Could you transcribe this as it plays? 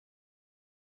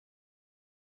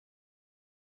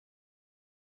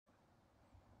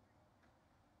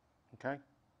Okay?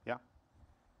 Yeah?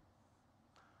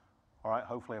 All right,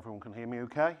 hopefully everyone can hear me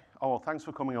okay. Oh, well, thanks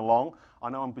for coming along. I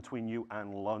know I'm between you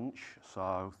and lunch,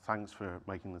 so thanks for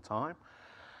making the time.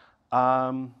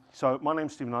 So my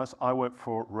name's Stephen Ellis. I work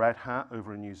for Red Hat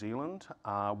over in New Zealand.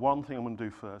 One thing I'm going to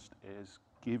do first is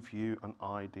give you an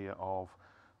idea of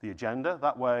the agenda.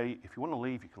 That way, if you want to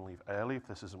leave, you can leave early if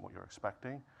this isn't what you're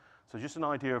expecting. So just an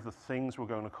idea of the things we're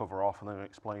going to cover off, and then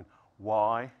explain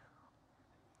why.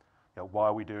 Why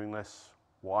are we doing this?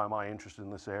 Why am I interested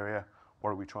in this area? What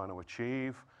are we trying to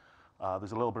achieve?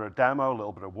 There's a little bit of demo, a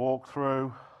little bit of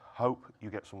walkthrough. Hope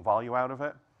you get some value out of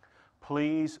it.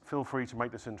 Please feel free to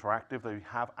make this interactive. They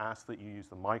have asked that you use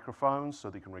the microphones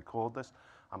so they can record this.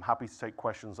 I'm happy to take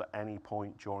questions at any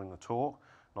point during the talk,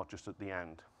 not just at the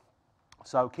end.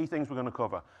 So key things we're going to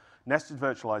cover. Nested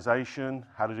virtualization,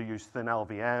 how to use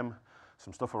thin-lvm,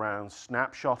 some stuff around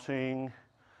snapshotting,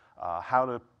 how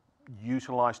to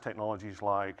utilize technologies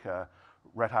like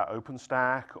Red Hat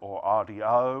OpenStack or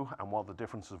RDO, and what the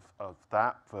difference of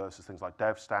that versus things like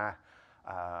DevStack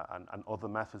and other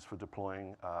methods for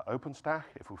deploying OpenStack.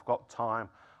 If we've got time,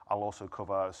 I'll also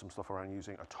cover some stuff around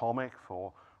using Atomic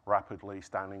for rapidly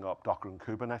standing up Docker and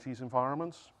Kubernetes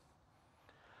environments.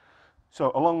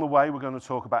 So along the way, we're going to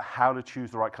talk about how to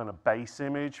choose the right kind of base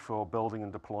image for building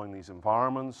and deploying these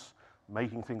environments,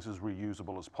 making things as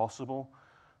reusable as possible.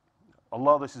 A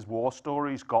lot of this is war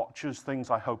stories, gotchas, things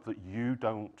I hope that you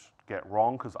don't get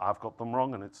wrong, because I've got them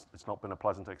wrong and it's not been a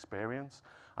pleasant experience.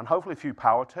 And hopefully a few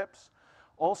power tips.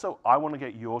 Also, I want to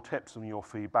get your tips and your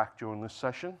feedback during this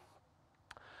session.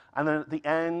 And then at the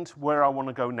end, where I want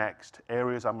to go next,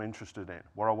 areas I'm interested in,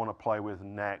 where I want to play with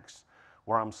next,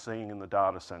 where I'm seeing in the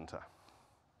data center.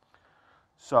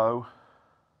 So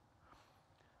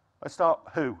let's start.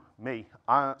 Who? Me.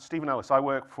 Stephen Ellis. I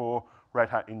work for Red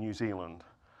Hat in New Zealand.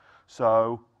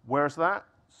 So where's that?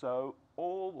 So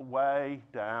all the way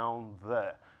down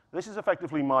there. This is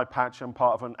effectively my patch. I'm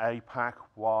part of an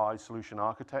APAC-wide solution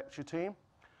architecture team.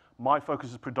 My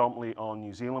focus is predominantly on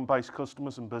New Zealand-based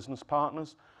customers and business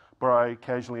partners, but I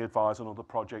occasionally advise on other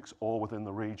projects all within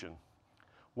the region.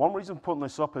 One reason for putting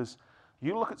this up is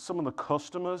you look at some of the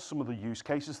customers, some of the use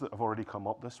cases that have already come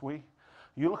up this week.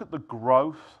 You look at the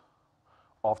growth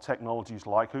of technologies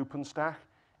like OpenStack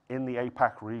in the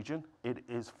APAC region. It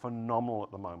is phenomenal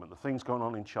at the moment. The things going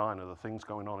on in China, the things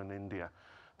going on in India.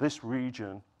 This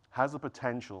region has the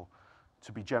potential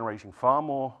to be generating far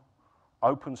more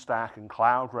OpenStack and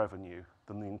cloud revenue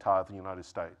than the entire United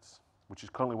States, which is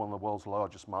currently one of the world's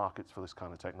largest markets for this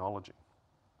kind of technology.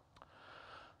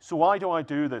 So why do I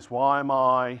do this? Why am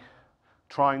I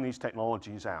trying these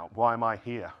technologies out? Why am I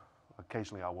here?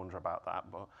 Occasionally I wonder about that,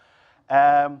 but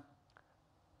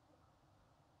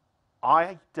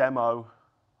I demo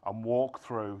and walk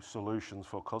through solutions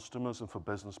for customers and for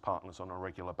business partners on a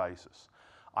regular basis.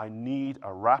 I need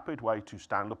a rapid way to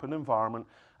stand up an environment,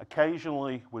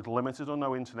 occasionally with limited or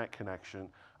no internet connection,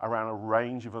 around a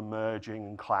range of emerging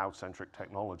and cloud-centric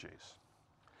technologies.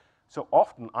 So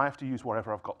often I have to use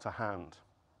whatever I've got to hand.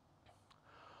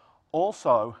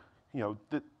 Also,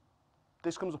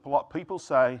 this comes up a lot. People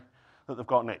say that they've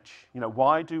got an itch.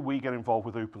 Why do we get involved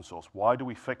with open source? Why do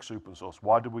we fix open source?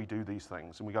 Why do we do these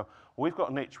things? And we go, well, we've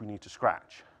got an itch we need to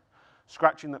scratch.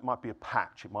 Scratching that might be a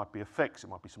patch, it might be a fix, it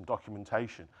might be some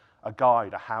documentation, a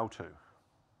guide, a how-to.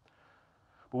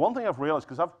 But one thing I've realized,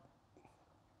 because I've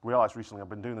realized recently I've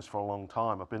been doing this for a long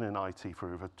time, I've been in IT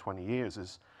for over 20 years,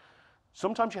 is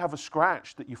sometimes you have a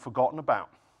scratch that you've forgotten about.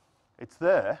 It's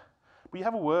there, but you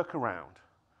have a workaround.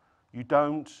 You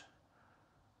don't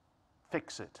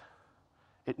fix it.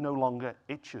 It no longer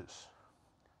itches.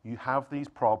 You have these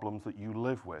problems that you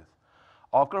live with.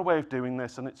 I've got a way of doing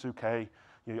this and it's okay.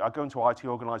 I go into IT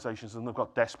organizations and they've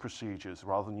got desk procedures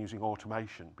rather than using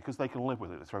automation because they can live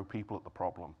with it. They throw people at the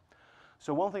problem.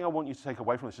 So one thing I want you to take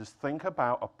away from this is think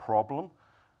about a problem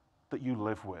that you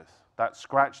live with, that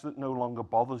scratch that no longer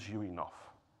bothers you enough,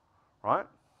 right?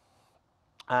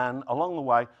 And along the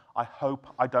way, I hope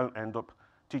I don't end up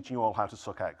teaching you all how to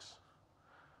suck eggs,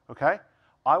 okay?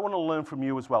 I want to learn from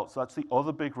you as well. So that's the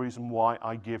other big reason why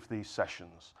I give these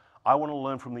sessions. I want to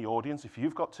learn from the audience. If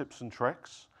you've got tips and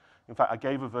tricks, in fact, I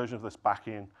gave a version of this back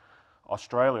in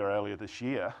Australia earlier this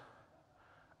year,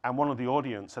 and one of the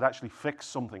audience had actually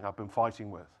fixed something I've been fighting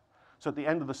with. So at the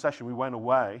end of the session, we went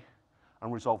away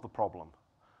and resolved the problem.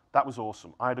 That was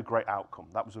awesome. I had a great outcome.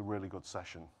 That was a really good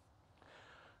session.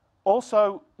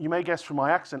 Also, you may guess from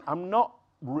my accent, I'm not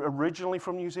originally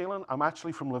from New Zealand. I'm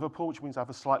actually from Liverpool, which means I have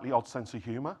a slightly odd sense of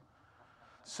humor.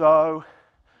 So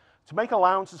to make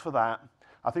allowances for that,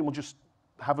 I think we'll just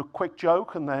have a quick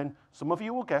joke, and then some of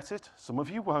you will get it, some of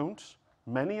you won't,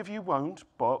 many of you won't,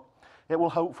 but It will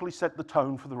hopefully set the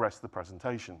tone for the rest of the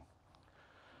presentation.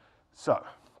 So,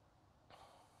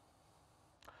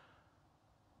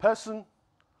 person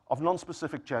of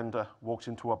non-specific gender walks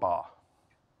into a bar.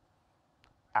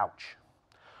 Ouch.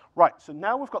 Right, so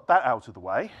now we've got that out of the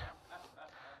way.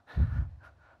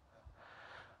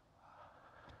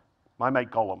 My mate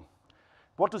Gollum.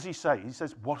 What does he say? He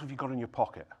says, what have you got in your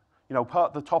pocket? You know,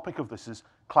 part of the topic of this is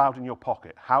cloud in your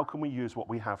pocket. How can we use what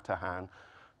we have to hand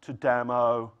to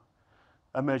demo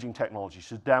emerging technologies,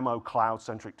 to demo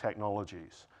cloud-centric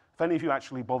technologies? If any of you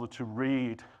actually bother to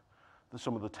read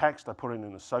some of the text I put in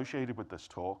and associated with this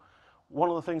talk, one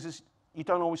of the things is you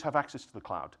don't always have access to the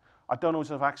cloud. I don't always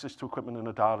have access to equipment in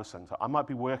a data center. I might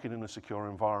be working in a secure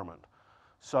environment.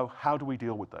 So how do we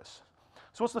deal with this?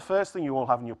 So what's the first thing you all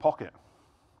have in your pocket?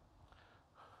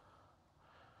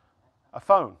 A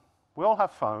phone. We all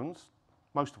have phones,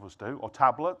 most of us do, or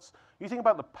tablets. You think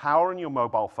about the power in your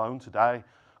mobile phone today,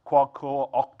 quad-core,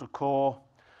 octa-core,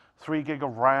 3 gig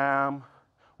of RAM.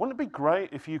 Wouldn't it be great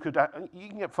if you could, you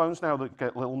can get phones now that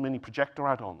get little mini projector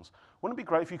add-ons. Wouldn't it be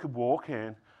great if you could walk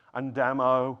in and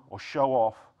demo or show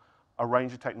off a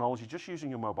range of technology just using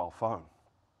your mobile phone?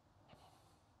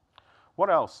 What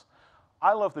else?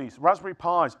 I love these. Raspberry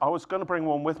Pis. I was going to bring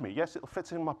one with me. Yes, it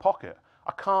fits in my pocket.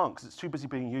 I can't because it's too busy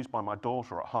being used by my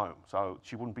daughter at home, so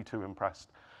she wouldn't be too impressed.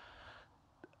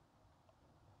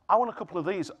 I want a couple of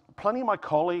these. Plenty of my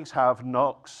colleagues have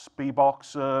NUCs,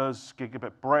 B-boxers,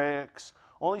 gigabit bricks,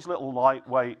 all these little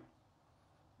lightweight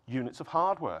units of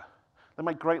hardware. They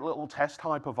make great little test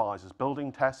hypervisors,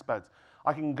 building test beds.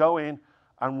 I can go in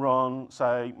and run,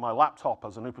 say, my laptop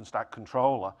as an OpenStack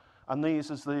controller, and these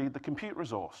as the compute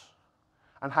resource,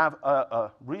 and have a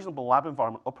reasonable lab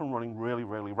environment up and running really,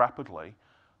 really rapidly,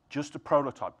 just to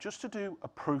prototype, just to do a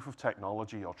proof of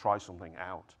technology or try something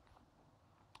out.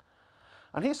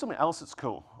 And here's something else that's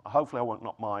cool. Hopefully I won't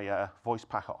knock my voice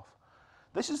pack off.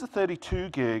 This is a 32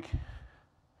 gig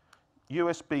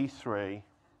USB 3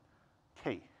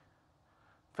 key.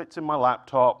 Fits in my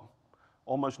laptop,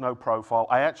 almost no profile.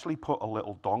 I actually put a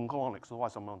little dongle on it, because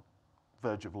otherwise I'm on the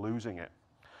verge of losing it.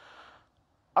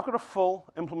 I've got a full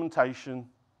implementation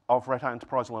of Red Hat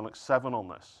Enterprise Linux 7 on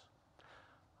this.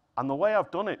 And the way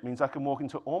I've done it means I can walk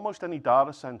into almost any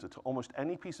data center, to almost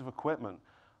any piece of equipment,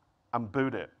 and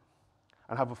boot it,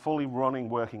 and have a fully running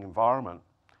working environment.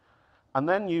 And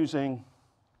then using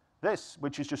this,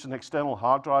 which is just an external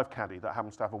hard drive caddy that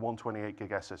happens to have a 128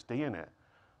 gig SSD in it,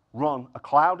 run a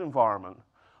cloud environment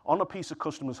on a piece of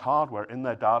customer's hardware in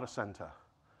their data center.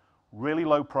 Really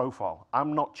low profile.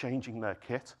 I'm not changing their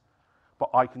kit, but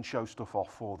I can show stuff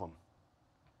off for them.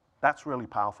 That's really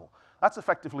powerful. That's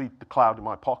effectively the cloud in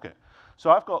my pocket. So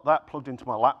I've got that plugged into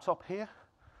my laptop here,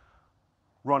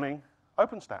 running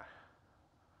OpenStack.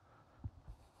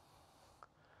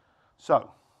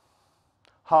 So,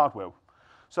 hardware.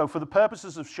 So for the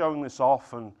purposes of showing this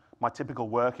off and my typical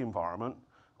work environment,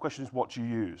 the question is, what do you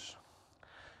use?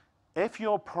 If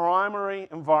your primary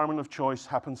environment of choice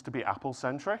happens to be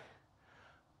Apple-centric,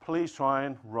 please try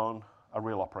and run a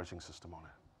real operating system on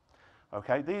it.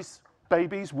 Okay, these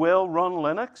babies will run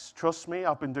Linux. Trust me,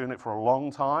 I've been doing it for a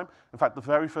long time. In fact, the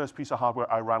very first piece of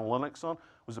hardware I ran Linux on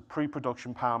was a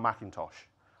pre-production Power Macintosh.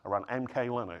 I ran MK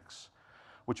Linux,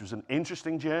 which was an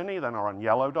interesting journey. Then I ran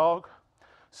Yellow Dog.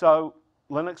 So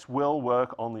Linux will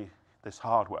work on this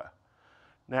hardware.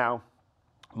 Now,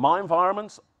 my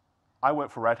environments, I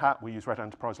work for Red Hat. We use Red Hat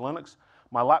Enterprise Linux.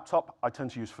 My laptop, I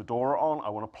tend to use Fedora on. I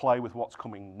want to play with what's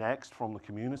coming next from the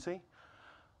community.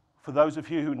 For those of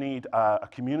you who need a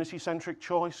community-centric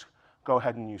choice, go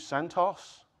ahead and use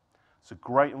CentOS. It's a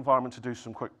great environment to do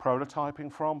some quick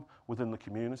prototyping from within the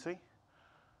community.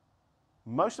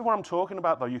 Most of what I'm talking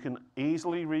about, though, you can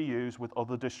easily reuse with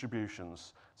other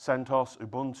distributions. CentOS,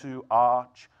 Ubuntu,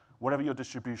 Arch, whatever your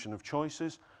distribution of choice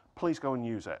is, please go and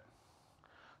use it.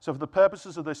 So for the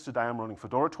purposes of this today, I'm running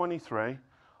Fedora 23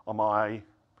 on my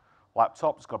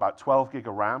laptop. It's got about 12 gig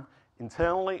of RAM.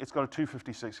 Internally, it's got a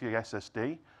 256 gig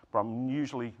SSD, but I'm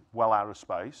usually well out of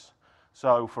space.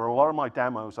 So for a lot of my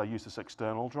demos, I use this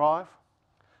external drive.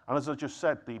 And as I just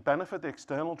said, the benefit of the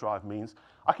external drive means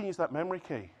I can use that memory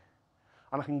key,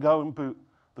 and I can go and boot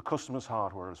the customer's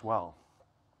hardware as well.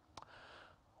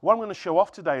 What I'm going to show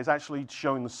off today is actually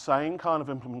showing the same kind of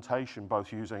implementation,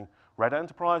 both using Red Hat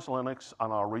Enterprise Linux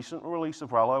and our recent release of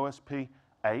RHEL OSP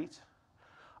 8,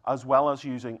 as well as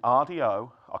using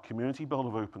RDO, our community build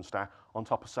of OpenStack, on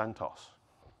top of CentOS.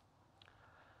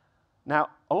 Now,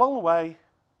 along the way,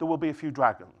 there will be a few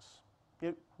dragons.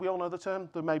 We all know the term,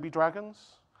 there may be dragons.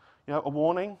 You know, a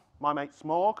warning, my mate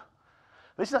Smog.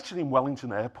 This is actually in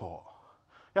Wellington Airport.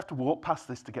 You have to walk past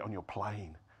this to get on your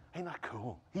plane. Ain't that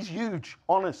cool? He's huge,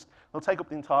 honest. They'll take up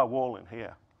the entire wall in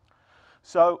here.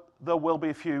 So there will be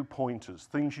a few pointers,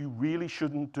 things you really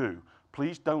shouldn't do.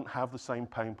 Please don't have the same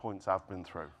pain points I've been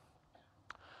through.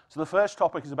 So the first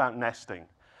topic is about nesting.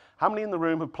 How many in the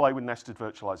room have played with nested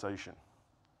virtualization?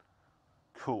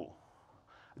 Cool.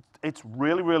 It's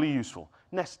really, really useful.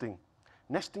 Nesting.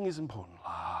 Nesting is important.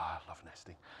 Ah, I love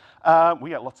nesting.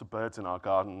 We get lots of birds in our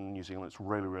garden in New Zealand. It's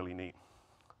really, really neat.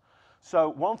 So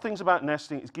one thing about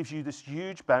nesting is it gives you this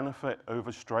huge benefit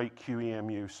over straight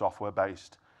QEMU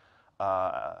software-based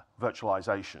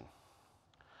virtualization.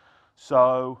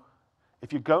 So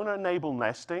if you're going to enable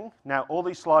nesting, now all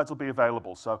these slides will be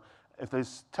available. So if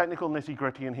there's technical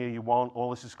nitty-gritty in here you want,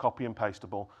 all this is copy and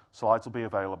pastable, slides will be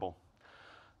available.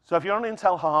 So if you're on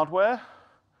Intel hardware,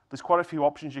 there's quite a few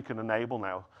options you can enable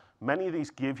now. Many of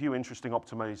these give you interesting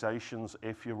optimizations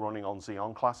if you're running on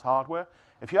Xeon class hardware.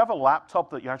 If you have a laptop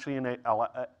that you're actually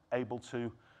able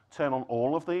to turn on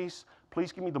all of these,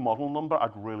 please give me the model number.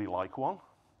 I'd really like one.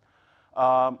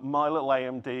 My little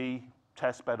AMD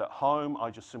test bed at home, I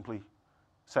just simply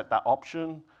set that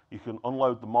option. You can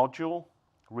unload the module,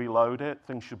 reload it,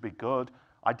 things should be good.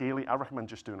 Ideally, I recommend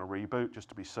just doing a reboot just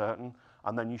to be certain,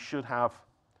 and then you should have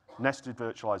nested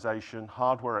virtualization,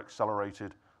 hardware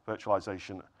accelerated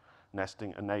virtualization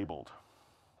nesting enabled.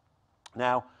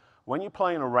 Now, when you're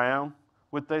playing around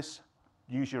with this,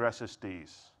 use your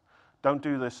SSDs. Don't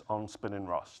do this on spinning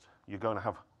Rust. You're going to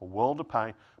have a world of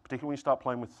pain, particularly when you start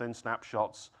playing with thin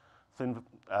snapshots, thin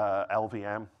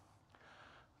LVM.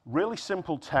 Really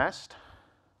simple test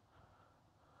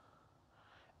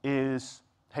is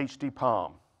HD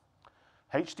Palm.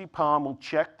 HD Palm will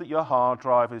check that your hard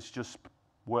drive is just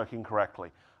working correctly.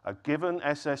 A given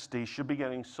SSD should be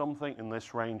getting something in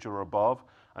this range or above,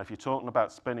 and if you're talking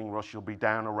about spinning Rust, you'll be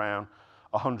down around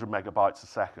 100 megabytes a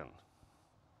second.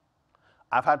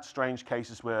 I've had strange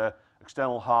cases where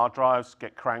external hard drives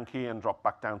get cranky and drop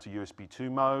back down to USB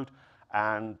 2 mode,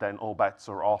 and then all bets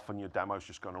are off and your demo's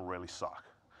just going to really suck.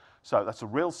 So that's a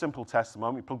real simple test. The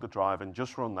moment you plug the drive in,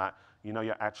 just run that, you know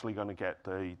you're actually going to get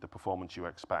the performance you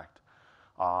expect.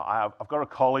 I've got a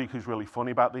colleague who's really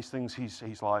funny about these things.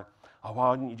 He's like, oh,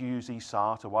 why didn't you use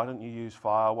eSATA? Why don't you use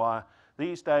FireWire?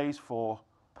 These days, for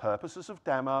purposes of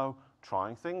demo,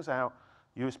 trying things out,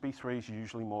 USB 3 is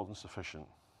usually more than sufficient.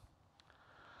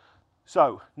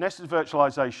 So, nested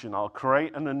virtualization, I'll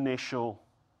create an initial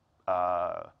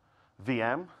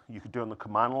VM. You could do it on the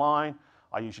command line.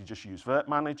 I usually just use Virt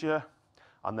Manager,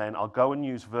 and then I'll go and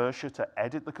use Versha to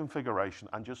edit the configuration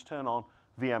and just turn on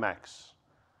VMX.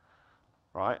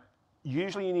 Right?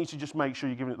 Usually you need to just make sure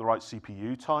you're giving it the right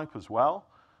CPU type as well,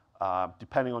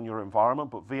 depending on your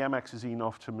environment, but VMX is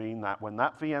enough to mean that when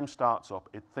that VM starts up,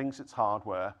 it thinks it's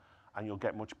hardware, and you'll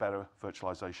get much better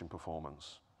virtualization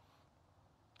performance.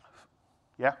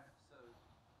 Yeah? So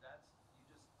that's, you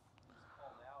just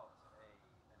called out an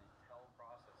Intel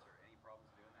processor. Any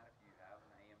problems doing that if you have an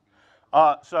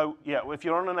AMD? So yeah, if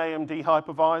you're on an AMD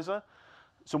hypervisor,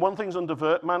 so one thing's under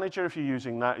Virt Manager, if you're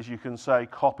using that, is you can say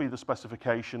copy the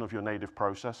specification of your native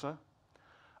processor.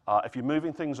 If you're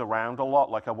moving things around a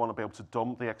lot, like I want to be able to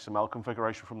dump the XML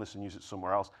configuration from this and use it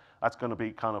somewhere else, that's going to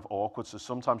be kind of awkward. So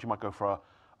sometimes you might go for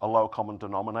a low common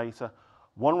denominator.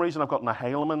 One reason I've got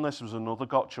Nehalem in this was another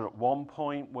gotcha at one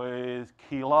point with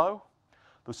Kilo.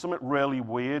 There's something really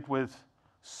weird with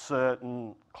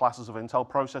certain classes of Intel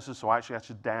processors, so I actually had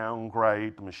to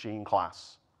downgrade the machine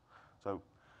class.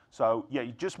 So yeah,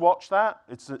 you just watch that.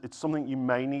 It's something you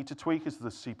may need to tweak is the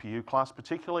CPU class,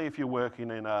 particularly if you're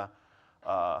working in a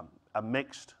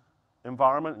mixed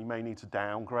environment. You may need to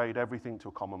downgrade everything to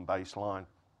a common baseline.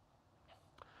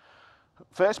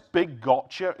 First big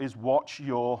gotcha is watch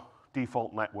your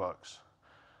default networks.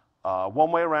 One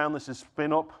way around this is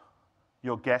spin up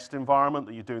your guest environment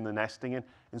that you're doing the nesting in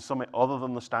something other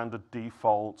than the standard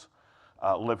default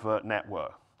libvirt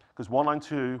network. Because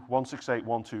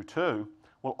 192.168.122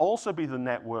 will also be the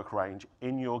network range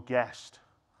in your guest.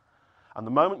 And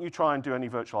the moment you try and do any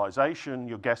virtualization,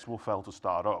 your guest will fail to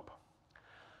start up.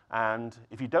 And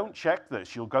if you don't check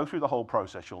this, you'll go through the whole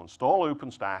process. You'll install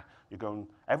OpenStack,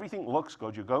 everything looks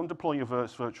good, you go and deploy your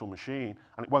virtual machine,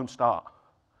 and it won't start.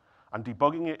 And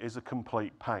debugging it is a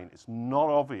complete pain. It's not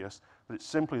obvious, but it's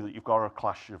simply that you've got a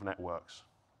clash of networks.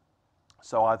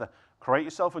 So either create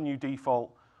yourself a new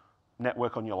default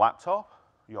network on your laptop,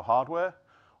 your hardware,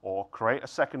 or create a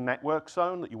second network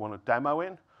zone that you want to demo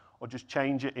in, or just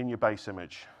change it in your base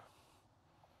image.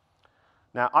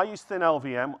 Now, I use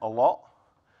thin-lvm a lot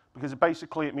because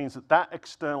it means that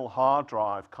external hard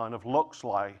drive kind of looks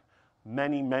like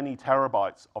many, many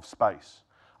terabytes of space.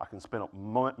 I can spin up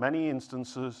many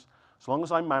instances, as long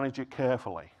as I manage it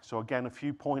carefully. So again, a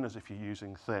few pointers if you're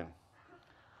using thin.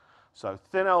 So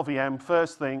thin-lvm,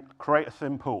 first thing, create a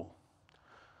thin pool.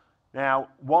 Now,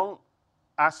 one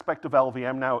aspect of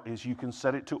LVM now is you can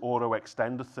set it to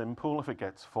auto-extend a thin pool if it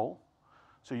gets full.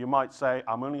 So you might say,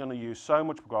 I'm only going to use so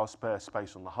much because I have spare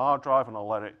space on the hard drive, and I'll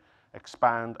let it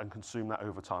expand and consume that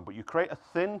over time. But you create a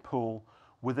thin pool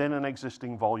within an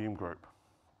existing volume group.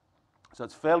 So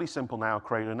it's fairly simple now,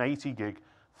 create an 80 gig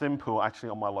thin pool actually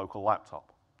on my local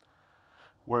laptop.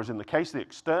 Whereas in the case of the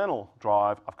external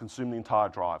drive, I've consumed the entire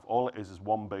drive. All it is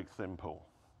one big thin pool.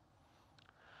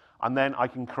 And then I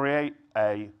can create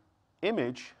a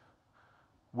image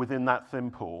within that thin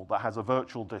pool that has a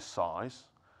virtual disk size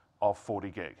of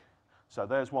 40 gig. So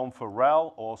there's one for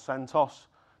RHEL or CentOS,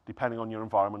 depending on your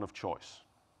environment of choice.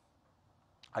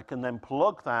 I can then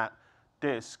plug that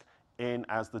disk in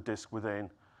as the disk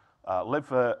within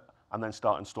libvirt and then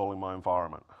start installing my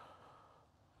environment.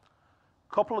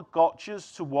 Couple of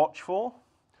gotchas to watch for.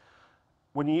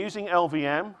 When you're using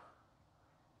LVM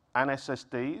and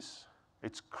SSDs,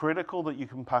 it's critical that you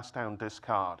can pass down disk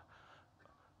card.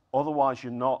 Otherwise,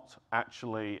 you're not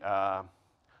actually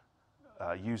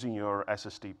using your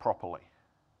SSD properly,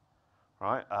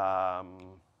 right?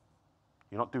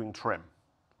 You're not doing trim,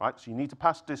 right? So you need to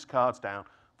pass disk cards down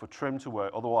for trim to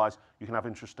work. Otherwise, you can have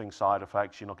interesting side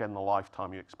effects. You're not getting the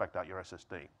lifetime you expect out your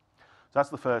SSD. So that's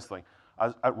the first thing.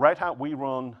 At Red Hat, we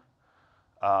run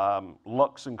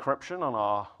Lux encryption on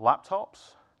our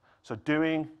laptops. So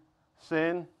doing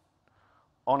thin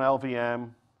on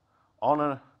LVM, on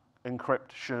an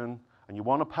encryption, and you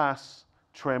want to pass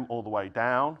trim all the way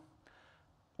down,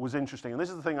 was interesting. And this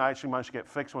is the thing I actually managed to get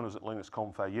fixed when I was at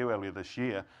LinuxConf AU earlier this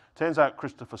year. Turns out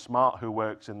Christopher Smart, who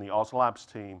works in the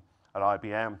OzLabs team at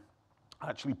IBM,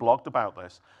 actually blogged about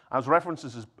this. I was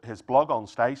referencing his blog on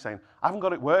stage saying, I haven't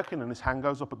got it working, and his hand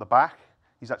goes up at the back.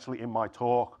 He's actually in my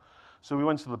talk. So we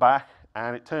went to the back,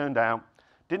 and it turned out,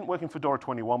 didn't work in Fedora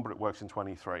 21, but it works in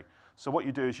 23. So what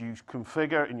you do is you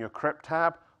configure in your crypt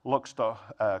tab, lux,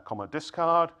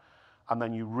 discard, and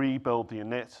then you rebuild the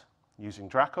init using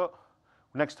Dracut.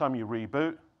 Next time you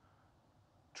reboot,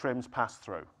 trims pass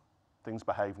through. Things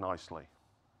behave nicely.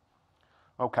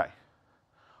 Okay,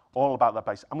 all about that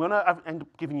base. I'm going to end up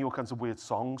giving you all kinds of weird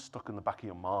songs stuck in the back of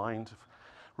your mind.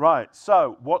 Right,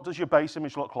 so what does your base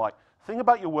image look like? Think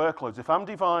about your workloads. If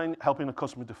I'm helping a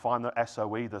customer define their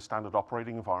SOE, their standard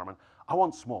operating environment, I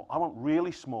want small. I want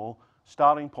really small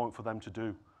starting point for them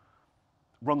to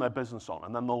run their business on.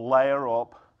 And then they'll layer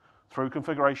up through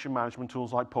configuration management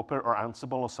tools like Puppet or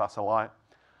Ansible or Satellite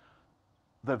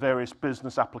the various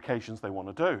business applications they want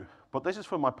to do. But this is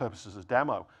for my purposes as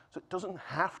demo. So it doesn't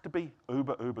have to be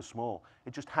uber small.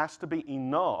 It just has to be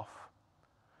enough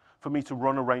for me to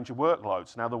run a range of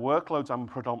workloads. Now, the workloads I'm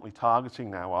predominantly targeting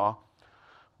now are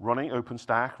running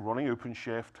OpenStack, running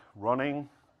OpenShift, running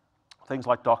things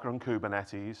like Docker and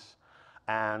Kubernetes,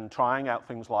 and trying out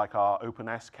things like our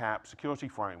OpenSCAP security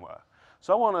framework.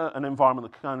 So I want an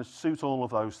environment that can kind of suit all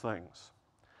of those things.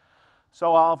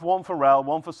 So I'll have one for RHEL,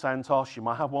 one for CentOS. You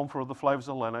might have one for other flavors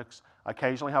of Linux. I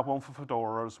occasionally have one for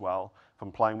Fedora as well, if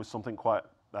I'm playing with something quite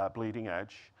bleeding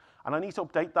edge. And I need to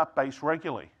update that base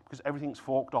regularly, because everything's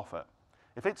forked off it.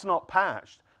 If it's not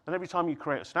patched, then every time you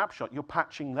create a snapshot, you're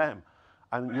patching them,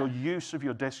 and your use of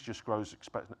your disk just grows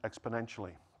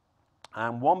exponentially.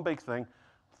 And one big thing,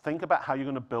 think about how you're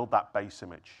going to build that base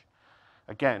image.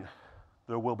 Again,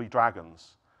 there will be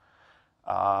dragons.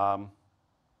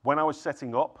 When I was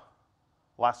setting up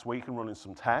last week and running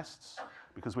some tests,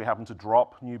 because we happened to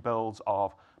drop new builds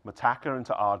of Mataka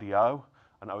into RDO,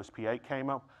 and OSP8 came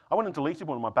up, I went and deleted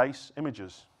one of my base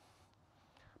images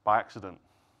by accident.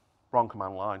 Wrong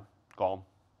command line, gone.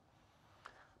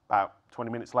 About 20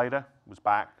 minutes later, was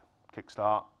back,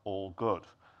 kickstart, all good.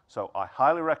 So I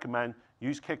highly recommend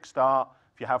use Kickstart.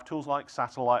 If you have tools like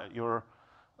Satellite at your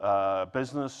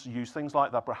business, use things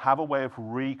like that, but have a way of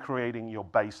recreating your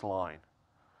baseline.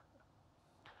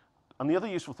 And the other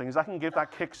useful thing is I can give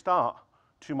that Kickstart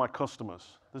to my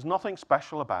customers. There's nothing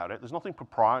special about it. There's nothing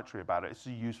proprietary about it. It's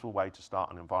a useful way to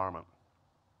start an environment.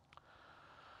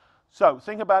 So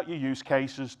think about your use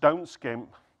cases. Don't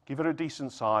skimp. Give it a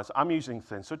decent size. I'm using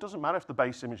thin, so it doesn't matter if the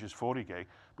base image is 40 gig,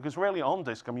 because really on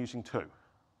disk I'm using 2.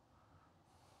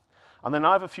 And then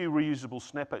I have a few reusable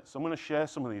snippets. I'm going to share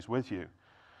some of these with you,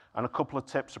 and a couple of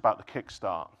tips about the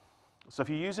Kickstart. So if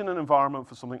you're using an environment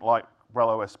for something like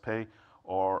RHEL OSP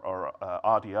or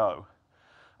RDO,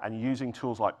 and you're using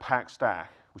tools like PackStack,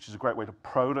 which is a great way to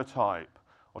prototype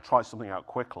or try something out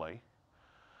quickly,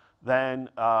 then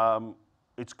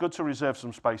it's good to reserve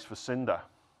some space for Cinder.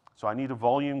 So I need a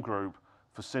volume group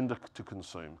for Cinder to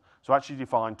consume. So I actually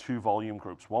define 2 volume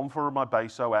groups, one for my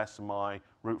base OS and my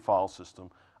root file system,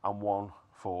 and one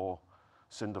for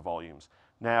Cinder volumes.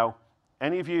 Now,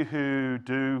 any of you who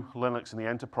do Linux in the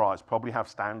enterprise probably have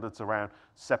standards around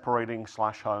separating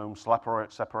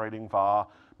 /home, separating var,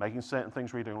 making certain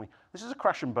things read-only. This is a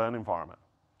crash and burn environment.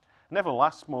 It never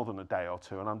lasts more than a day or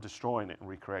two, and I'm destroying it and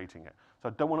recreating it. So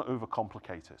I don't want to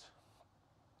overcomplicate it.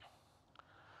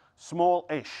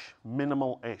 Small-ish,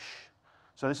 minimal-ish.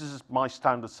 So this is my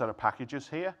standard set of packages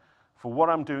here. For what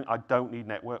I'm doing, I don't need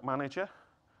Network Manager.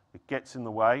 It gets in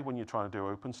the way when you're trying to do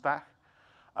OpenStack.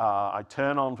 I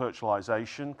turn on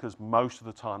virtualization because most of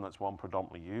the time that's what I'm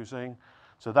predominantly using.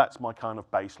 So that's my kind of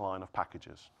baseline of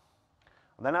packages.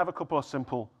 And then I have a couple of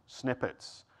simple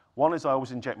snippets. One is I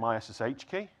always inject my SSH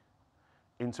key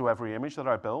into every image that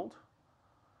I build.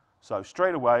 So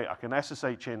straight away, I can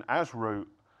SSH in as root,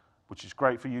 which is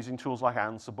great for using tools like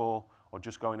Ansible or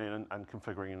just going in and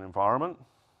configuring an environment.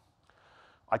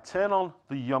 I turn on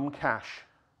the yum cache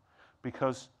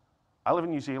because I live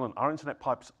in New Zealand. Our internet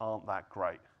pipes aren't that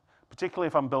great. Particularly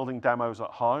if I'm building demos at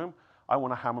home, I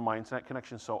want to hammer my internet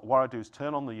connection. So what I do is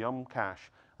turn on the yum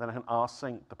cache, then I can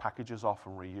rsync the packages off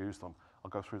and reuse them.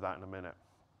 I'll go through that in a minute.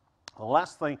 The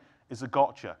last thing is a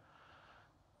gotcha.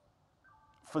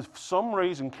 For some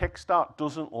reason, Kickstart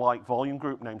doesn't like volume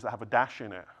group names that have a dash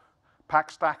in it.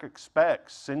 Packstack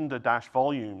expects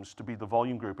Cinder-volumes to be the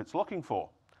volume group it's looking for.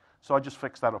 So I just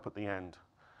fix that up at the end.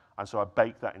 And so I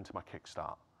bake that into my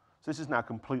Kickstart. So this is now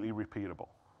completely repeatable.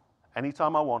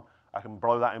 Anytime I want, I can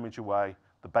blow that image away,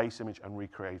 the base image, and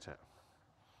recreate it.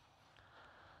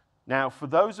 Now, for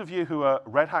those of you who are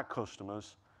Red Hat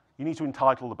customers, you need to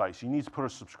entitle the base. You need to put a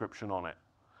subscription on it.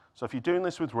 So if you're doing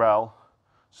this with RHEL,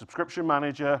 subscription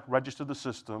manager, register the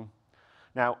system.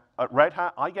 Now, at Red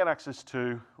Hat, I get access to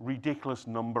a ridiculous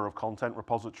number of content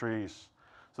repositories.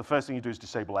 So the first thing you do is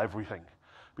disable everything,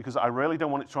 because I really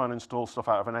don't want it to try and install stuff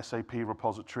out of an SAP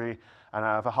repository and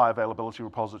out of a high availability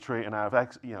repository and out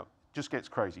of, just gets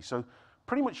crazy. So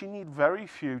pretty much you need very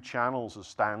few channels as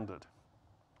standard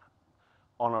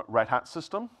on a Red Hat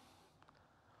system,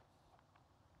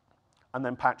 and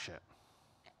then patch it,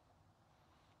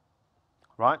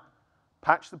 right?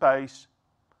 Patch the base,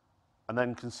 and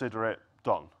then consider it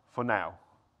done for now,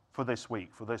 for this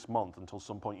week, for this month, until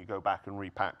some point you go back and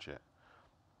repatch it.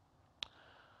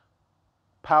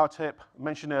 Power tip,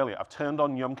 mentioned earlier, I've turned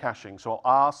on yum caching, so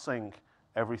I'll rsync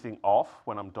everything off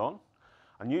when I'm done.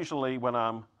 And usually when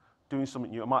I'm doing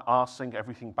something new, I might rsync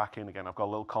everything back in again. I've got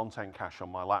a little content cache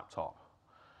on my laptop.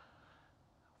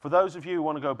 For those of you who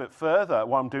want to go a bit further,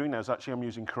 what I'm doing now is actually I'm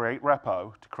using create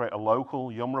repo to create a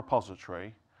local yum repository,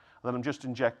 and then I'm just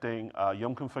injecting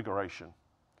yum configuration.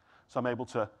 So I'm able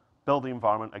to build the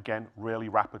environment again really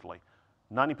rapidly.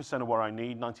 90% of what I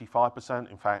need,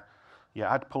 95%, in fact, yeah,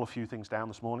 I had to pull a few things down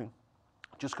this morning.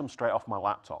 Just come straight off my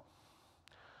laptop.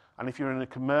 And if you're in a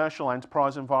commercial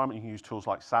enterprise environment, you can use tools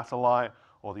like Satellite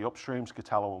or the upstreams,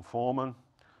 Catello and Foreman.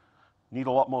 Need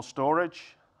a lot more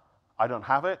storage. I don't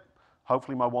have it.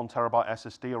 Hopefully my 1 terabyte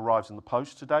SSD arrives in the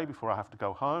post today before I have to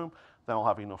go home. Then I'll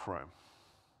have enough room.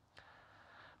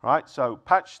 Right, so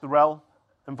patch the RHEL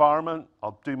environment.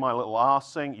 I'll do my little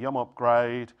rsync, yum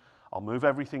upgrade. I'll move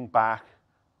everything back.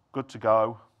 Good to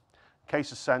go. In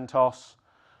case of CentOS,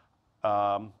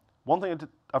 one thing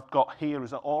I've got here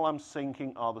is that all I'm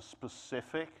syncing are the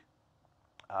specific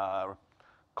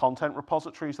content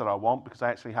repositories that I want, because I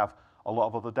actually have a lot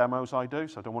of other demos I do,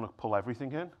 so I don't want to pull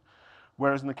everything in.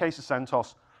 Whereas in the case of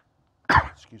CentOS,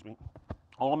 excuse me,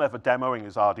 all I'm ever demoing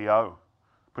is RDO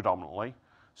predominantly,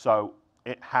 so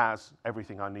it has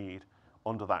everything I need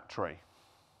under that tree.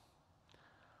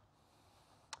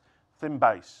 Thin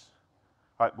base.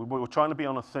 Right, we're trying to be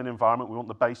on a thin environment. We want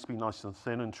the base to be nice and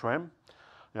thin and trim.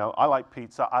 I like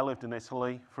pizza. I lived in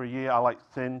Italy for a year. I like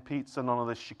thin pizza, none of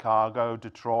this Chicago,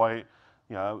 Detroit.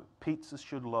 Pizza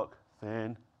should look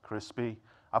thin, crispy.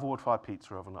 I have a wood-fired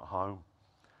pizza oven at home.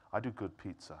 I do good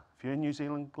pizza. If you're in New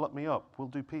Zealand, look me up. We'll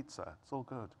do pizza. It's all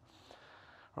good.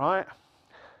 Right?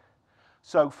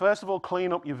 So first of all,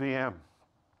 clean up your VM.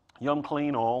 Yum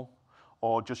clean all,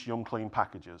 or just yum clean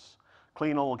packages.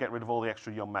 Clean all will get rid of all the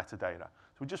extra yum metadata.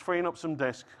 So we're just freeing up some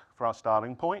disk for our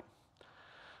starting point.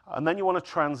 And then you want to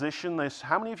transition this.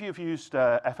 How many of you have used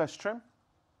fstrim?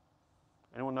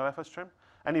 Anyone know fstrim?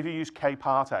 Any of you use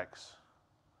kpartx?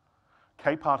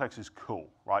 Kpartx is cool,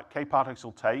 right? Kpartx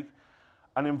will take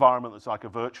an environment that's like a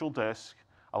virtual disk,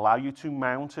 allow you to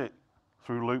mount it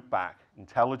through loopback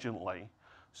intelligently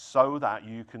so that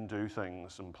you can do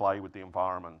things and play with the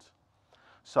environment.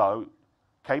 So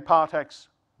kpartx,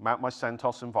 mount my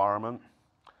CentOS environment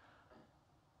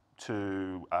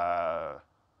to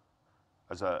a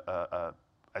as a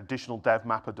additional dev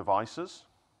mapper devices.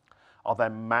 I'll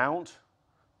then mount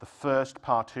the first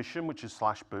partition, which is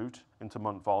 /boot, into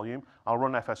month volume. I'll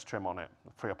run fstrim on it,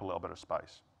 free up a little bit of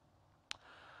space.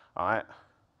 All right,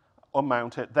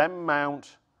 unmount it, then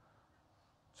mount.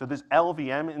 So there's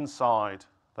LVM inside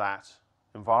that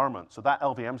environment. So that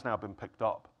LVM's now been picked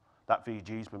up. That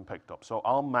VG's been picked up. So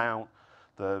I'll mount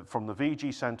from the VG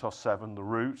CentOS 7, the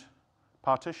root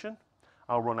partition.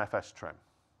 I'll run fstrim.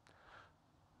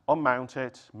 Unmount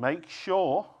it, make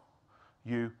sure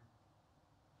you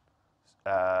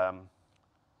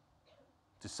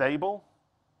disable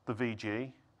the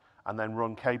VG and then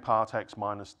run kpartx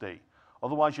 -d.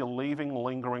 Otherwise, you're leaving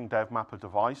lingering dev mapper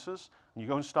devices, and you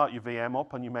go and start your VM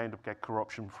up, and you may end up getting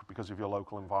corruption because of your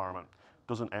local environment.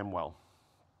 Doesn't end well.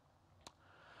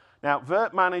 Now,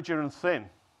 Virt Manager and Thin,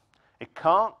 it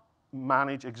can't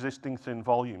manage existing thin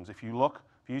volumes. If you look,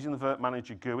 if you're using the Virt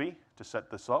Manager GUI to set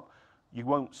this up, you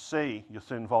won't see your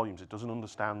thin volumes. It doesn't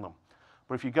understand them.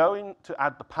 But if you go in to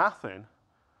add the path in,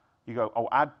 you go, oh,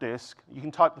 add disk, you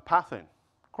can type the path in.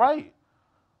 Great.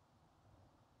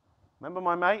 Remember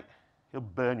my mate? He'll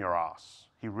burn your ass.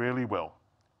 He really will.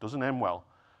 Doesn't end well.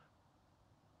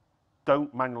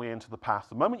 Don't manually enter the path.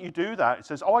 The moment you do that, it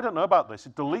says, oh, I don't know about this.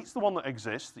 It deletes the one that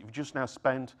exists that you've just now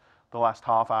spent the last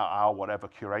half hour, whatever,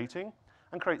 curating,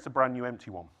 and creates a brand new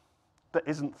empty one that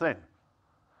isn't thin.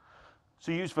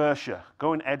 So use Versia.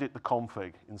 Go and edit the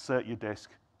config, insert your disk,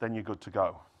 then you're good to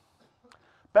go.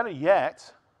 Better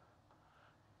yet,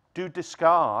 do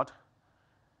discard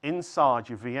inside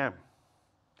your VM.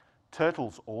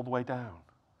 Turtles all the way down,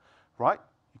 right?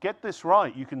 You get this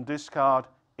right, you can discard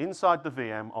inside the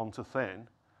VM onto thin,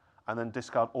 and then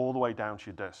discard all the way down to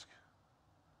your disk.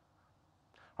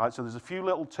 All right, so there's a few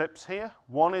little tips here.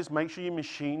 One is make sure your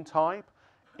machine type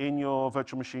in your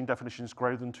virtual machine definition is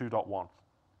greater than 2.1.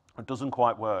 It doesn't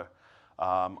quite work.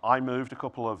 I moved a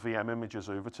couple of VM images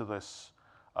over to this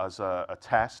as a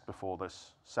test before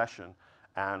this session,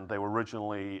 and they were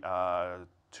originally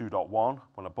 2.1.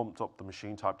 When I bumped up the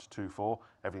machine type to 2.4,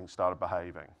 everything started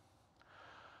behaving.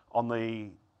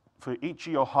 For each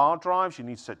of your hard drives, you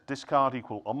need to set discard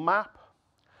equal unmap,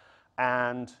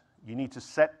 and you need to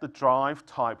set the drive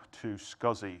type to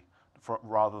SCSI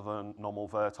rather than normal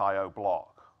virt.io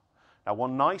block. Now,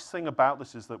 one nice thing about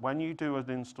this is that when you do an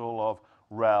install of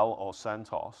RHEL or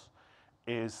CentOS,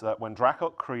 is that when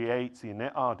Dracut creates the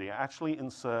init.rd, it actually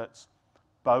inserts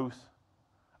both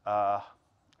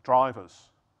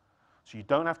drivers. So you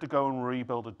don't have to go and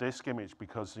rebuild a disk image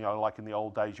because, you know, like in the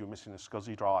old days, you were missing a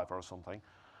SCSI driver or something.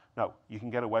 No, you can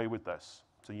get away with this.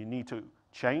 So you need to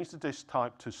change the disk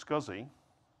type to SCSI,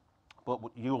 but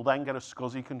you'll then get a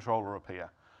SCSI controller up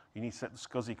here. You need to set the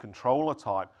SCSI controller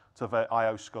type to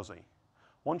IO SCSI.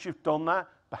 Once you've done that,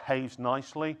 behaves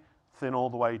nicely, thin all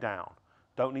the way down.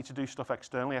 Don't need to do stuff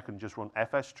externally. I can just run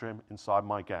fstrim inside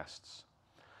my guests.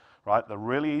 Right, the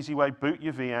really easy way, boot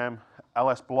your VM,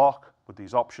 ls block with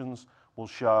these options will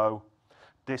show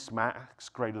disk max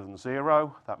greater than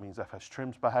 0. That means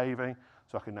fstrim's behaving,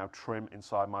 so I can now trim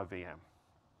inside my VM.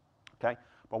 Okay,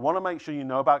 but I want to make sure you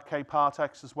know about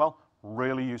kpartx as well.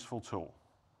 Really useful tool.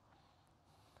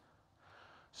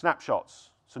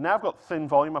 Snapshots. So now I've got thin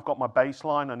volume, I've got my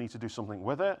baseline, I need to do something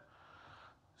with it.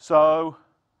 So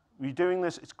you're doing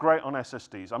this, it's great on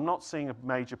SSDs. I'm not seeing a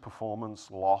major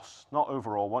performance loss, not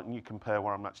overall, when you compare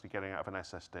what I'm actually getting out of an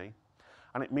SSD.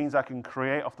 And it means I can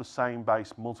create off the same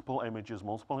base multiple images,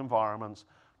 multiple environments,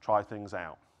 try things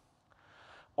out.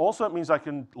 Also, it means I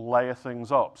can layer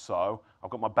things up. So I've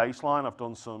got my baseline, I've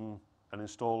done an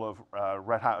install of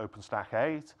Red Hat OpenStack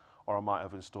 8, or I might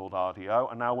have installed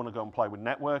RDO, and now I want to go and play with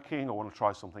networking, or want to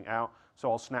try something out,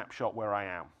 so I'll snapshot where I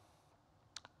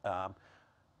am.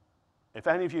 If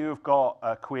any of you have got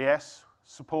QES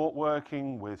support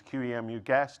working with QEMU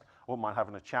guest, I wouldn't mind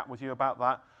having a chat with you about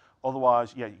that.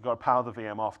 Otherwise, yeah, you've got to power the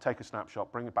VM off, take a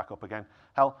snapshot, bring it back up again.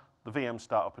 Hell, the VMs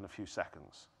start up in a few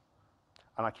seconds.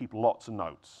 And I keep lots of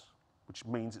notes, which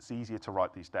means it's easier to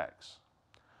write these decks.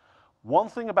 One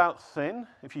thing about Thin,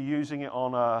 if you're using it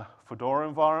on a Fedora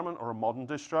environment or a modern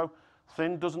distro,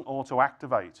 Thin doesn't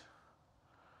auto-activate.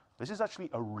 This is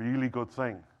actually a really good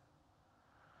thing.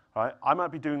 Right? I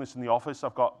might be doing this in the office.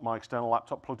 I've got my external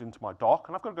laptop plugged into my dock,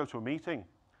 and I've got to go to a meeting.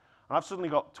 And I've suddenly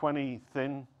got 20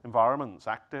 Thin environments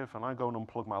active, and I go and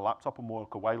unplug my laptop and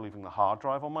walk away, leaving the hard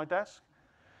drive on my desk.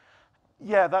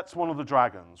 Yeah, that's one of the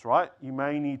dragons, right? You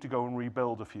may need to go and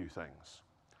rebuild a few things.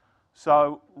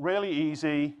 So really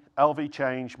easy, LV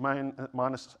change,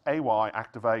 minus AY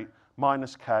activate,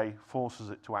 minus K forces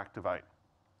it to activate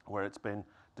where it's been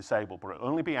disabled, but it'll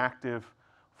only be active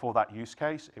for that use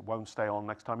case. It won't stay on.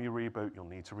 Next time you reboot, you'll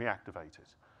need to reactivate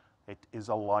it. It is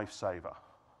a lifesaver.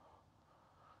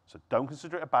 So don't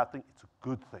consider it a bad thing, it's a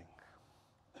good thing.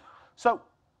 So,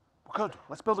 good,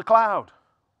 let's build a cloud.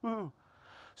 Woo.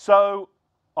 So,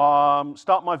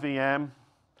 start my VM.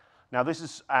 Now this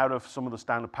is out of some of the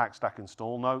standard PackStack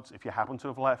install notes. If you happen to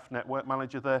have left Network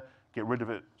Manager there, get rid of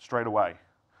it straight away.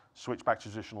 Switch back to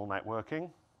traditional networking.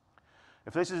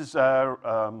 If this is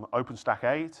OpenStack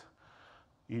 8,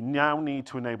 you now need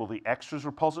to enable the extras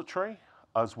repository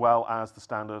as well as the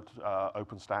standard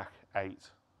OpenStack 8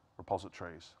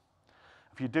 repositories.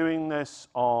 If you're doing this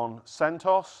on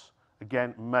CentOS,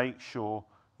 again, make sure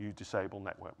you disable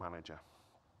Network Manager.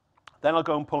 Then I'll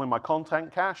go and pull in my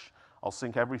content cache. I'll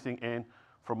sync everything in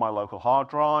from my local hard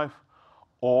drive,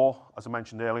 or, as I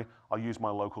mentioned earlier, I'll use my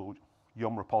local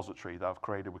Yum repository that I've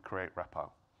created with Create Repo.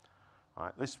 All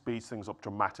right, this speeds things up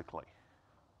dramatically.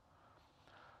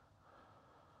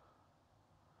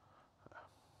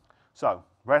 So,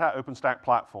 Red Hat OpenStack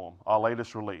Platform, our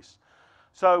latest release.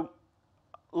 So,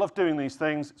 love doing these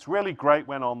things. It's really great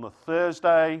when on the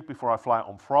Thursday, before I fly out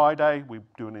on Friday, we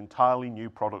do an entirely new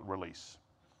product release.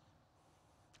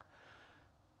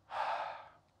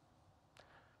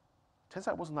 Turns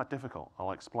out it wasn't that difficult.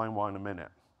 I'll explain why in a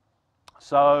minute.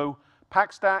 So,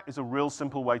 PackStack is a real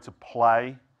simple way to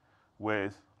play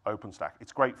with OpenStack.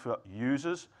 It's great for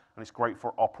users and it's great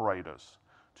for operators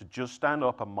to just stand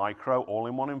up a micro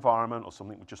all-in-one environment or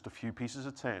something with just a few pieces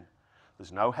of tin.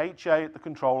 There's no HA at the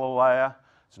controller layer.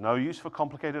 There's no use for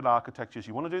complicated architectures.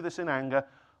 You want to do this in anger,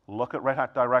 look at Red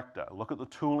Hat Director. Look at the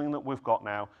tooling that we've got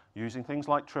now, using things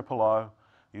like O,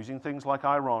 using things like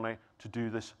Ironic to do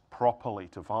this properly,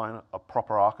 to find a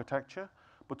proper architecture.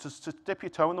 But to dip your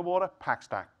toe in the water,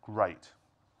 PackStack, great.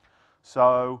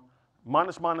 So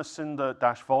 ---- cinder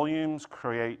dash volumes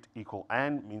create equal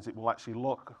n means it will actually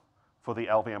look for the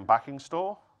LVM backing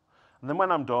store. And then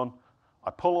when I'm done, I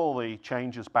pull all the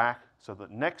changes back so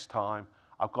that next time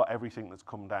I've got everything that's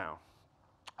come down.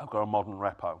 I've got a modern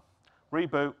repo.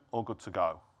 Reboot, all good to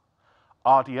go.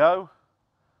 RDO,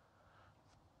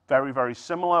 very, very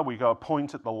similar. We go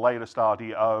point at the latest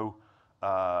RDO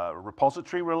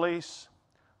repository release,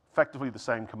 effectively the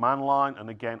same command line, and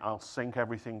again, I'll sync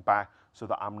everything back so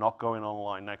that I'm not going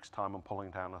online next time and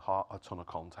pulling down a ton of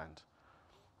content.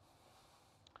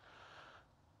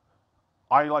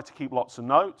 I like to keep lots of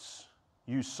notes,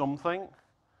 use something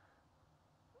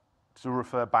to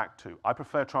refer back to. I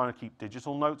prefer trying to keep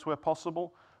digital notes where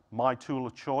possible. My tool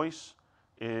of choice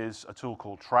is a tool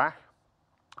called thrash.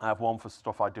 I have one for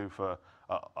stuff I do for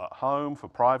at home, for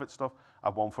private stuff. I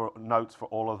have one for notes for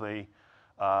all of the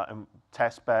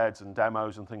test beds and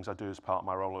demos and things I do as part of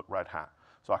my role at Red Hat.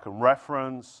 So I can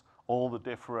reference all the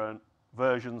different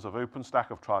versions of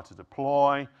OpenStack I've tried to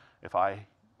deploy. If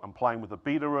I'm playing with a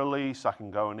beta release, I can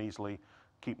go and easily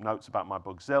keep notes about my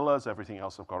Bugzillas, everything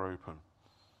else I've got open.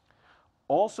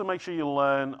 Also, make sure you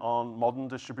learn on modern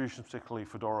distributions, particularly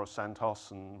Fedora,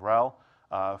 CentOS, and RHEL,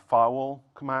 firewall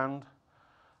command,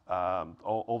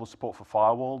 all the support for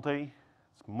firewall D.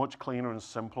 It's a much cleaner and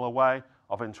simpler way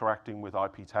of interacting with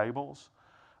IP tables.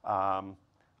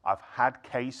 I've had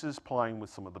cases playing with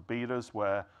some of the betas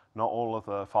where not all of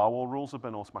the firewall rules have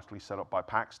been automatically set up by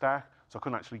PackStack, so I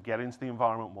couldn't actually get into the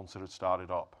environment once it had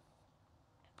started up.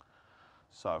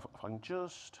 So if I can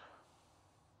just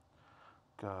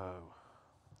go.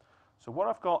 So what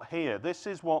I've got here, this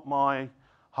is what my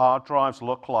hard drives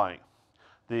look like.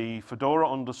 The Fedora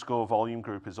 _ volume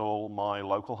group is all my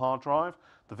local hard drive.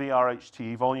 The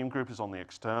VRHT volume group is on the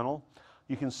external.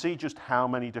 You can see just how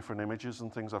many different images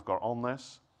and things I've got on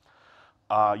this.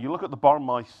 You look at the bottom,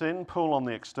 my thin pool on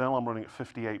the external, I'm running at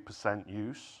 58%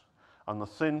 use. And the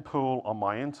thin pool on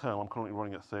my internal, I'm currently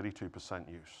running at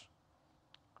 32% use.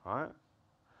 All right?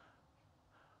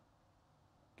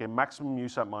 Get maximum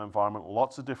use out of my environment,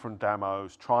 lots of different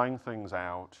demos, trying things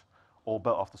out, all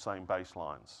built off the same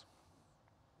baselines.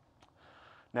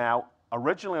 Now,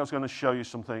 originally I was going to show you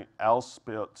something else,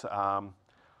 but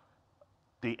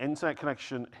the internet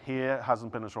connection here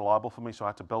hasn't been as reliable for me, so I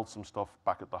had to build some stuff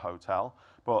back at the hotel.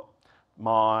 But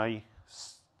my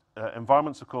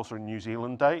environments, of course, are in New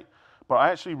Zealand date, but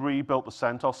I actually rebuilt the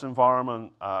CentOS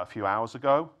environment a few hours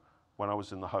ago when I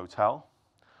was in the hotel.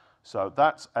 So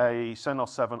that's a CentOS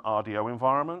 7 RDO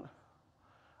environment,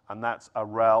 and that's a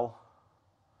RHEL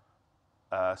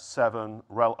 7,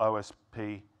 RHEL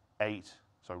OSP 8,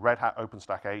 so Red Hat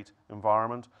OpenStack 8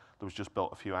 environment that was just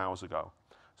built a few hours ago.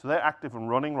 So they're active and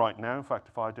running right now. In fact,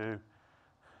 if I do,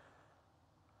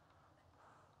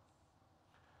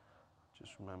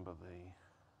 just remember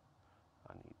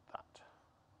I need that.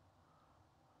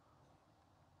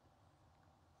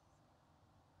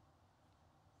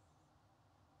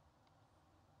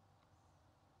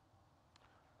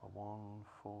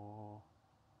 4,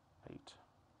 8.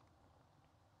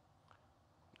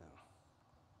 Yeah.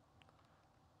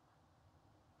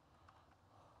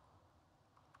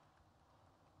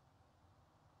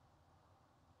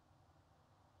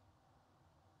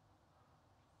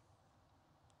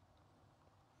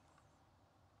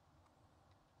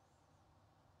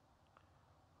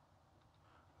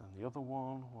 And the other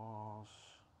one was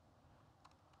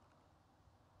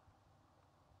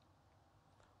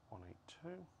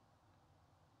 182.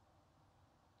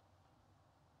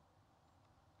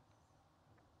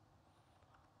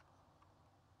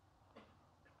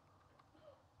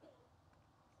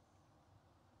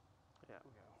 There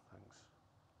we go, thanks.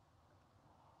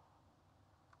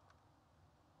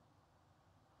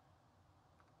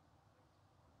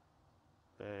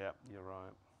 Yeah, you're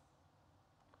right.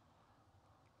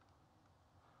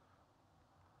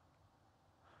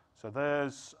 So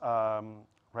there's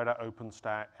Red Hat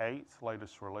OpenStack 8,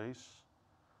 latest release.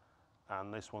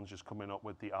 And this one's just coming up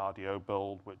with the RDO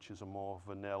build, which is a more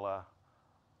vanilla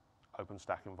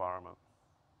OpenStack environment.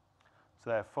 So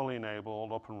they're fully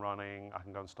enabled, up and running. I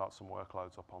can go and start some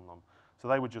workloads up on them. So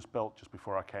they were just built just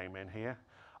before I came in here.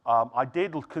 I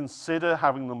did consider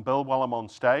having them build while I'm on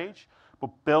stage, but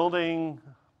building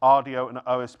RDO and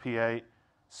OSP8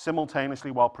 simultaneously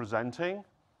while presenting,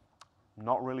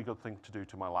 not a really good thing to do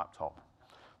to my laptop.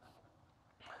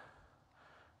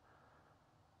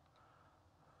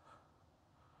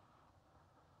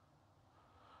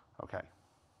 Okay.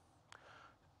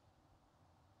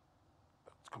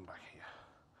 Let's come back here.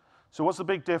 So what's the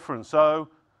big difference? So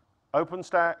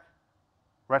OpenStack,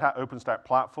 Red Hat OpenStack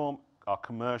platform, are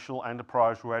commercial,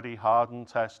 enterprise ready, hardened,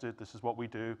 tested. This is what we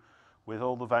do with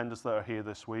all the vendors that are here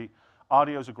this week.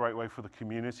 RDO is a great way for the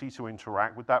community to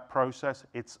interact with that process.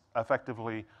 It's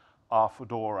effectively our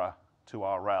Fedora to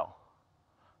our RHEL.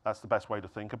 That's the best way to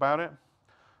think about it.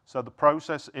 So the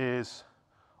process is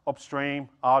upstream,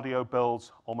 RDO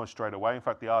builds almost straight away. In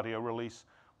fact, the RDO release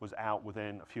was out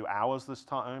within a few hours this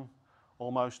time,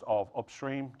 almost, of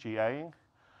upstream GAing.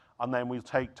 And then we'll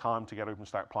take time to get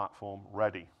OpenStack platform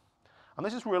ready. And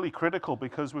this is really critical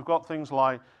because we've got things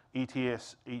like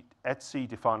etc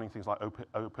defining things like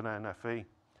OpenNFV.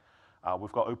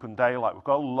 We've got Open Daylight. We've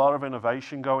got a lot of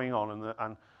innovation going on,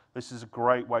 and this is a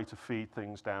great way to feed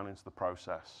things down into the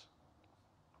process.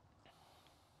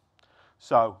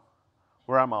 So,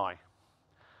 where am I?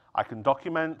 I can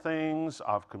document things,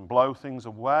 I can blow things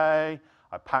away,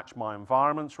 I patch my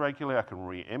environments regularly, I can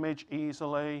re-image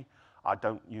easily, I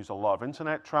don't use a lot of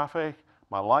internet traffic,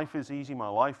 my life is easy, my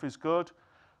life is good,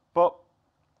 but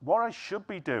what I should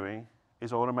be doing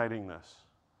is automating this.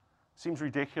 Seems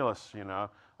ridiculous, you know.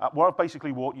 What I've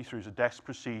basically walked you through is a desk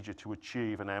procedure to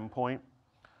achieve an endpoint.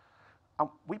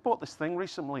 We bought this thing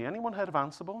recently. Anyone heard of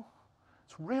Ansible?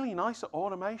 It's really nice at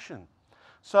automation.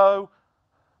 So,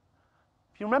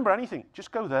 if you remember anything,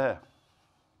 just go there.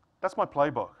 That's my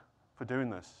playbook for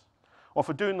doing this, or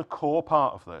for doing the core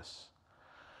part of this.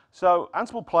 So,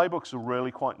 Ansible playbooks are really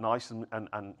quite nice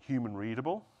and human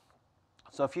readable.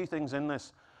 So, a few things in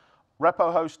this.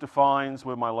 Repo host defines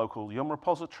where my local yum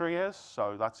repository is,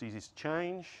 so that's easy to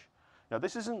change. Now,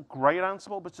 this isn't great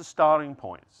Ansible, but it's a starting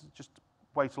point. It's just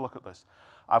a way to look at this.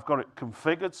 I've got it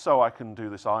configured so I can do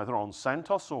this either on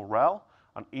CentOS or RHEL,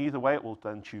 and either way it will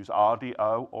then choose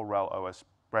RDO or RHEL OS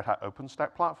Red Hat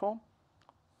OpenStack platform.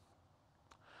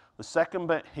 The second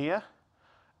bit here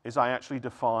is I actually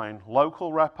define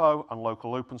local repo and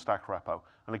local OpenStack repo.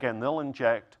 And again, they'll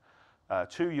inject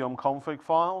 2 yum config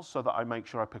files so that I make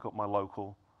sure I pick up my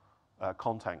local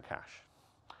content cache.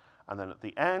 And then at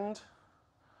the end,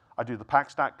 I do the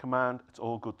packstack command. It's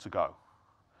all good to go.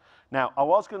 Now, I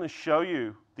was going to show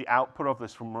you the output of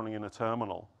this from running in a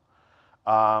terminal,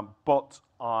 but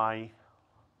I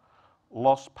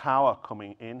lost power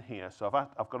coming in here. So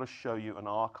I've got to show you an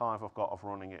archive I've got of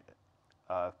running it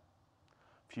a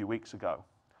few weeks ago.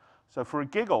 So for a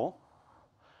giggle,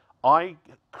 I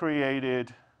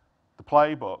created the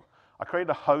playbook. I created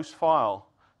a host file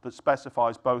that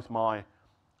specifies both my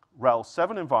RHEL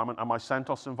 7 environment and my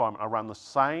CentOS environment. I ran the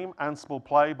same Ansible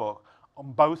playbook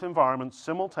on both environments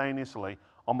simultaneously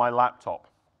on my laptop.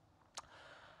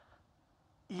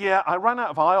 Yeah, I ran out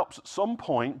of IOPS at some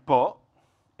point, but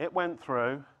it went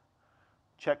through,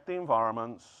 checked the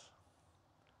environments,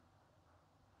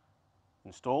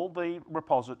 installed the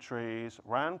repositories,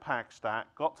 ran packstack,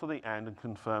 got to the end and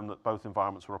confirmed that both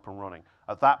environments were up and running.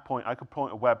 At that point, I could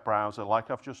point a web browser like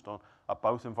I've just done at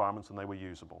both environments and they were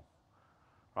usable.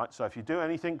 Right, so if you do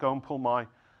anything, go and pull my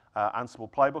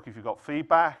Ansible playbook. If you've got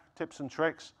feedback, tips and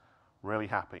tricks, really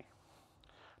happy.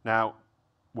 Now,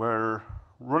 we're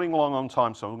running along on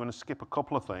time, so I'm going to skip a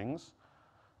couple of things.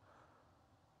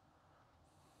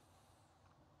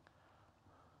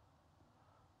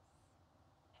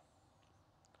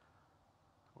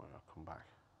 come back.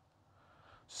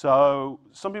 So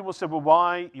some people said, well,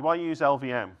 why use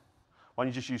LVM? Why don't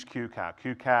you just use QCOW?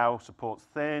 QCOW supports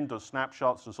thin, does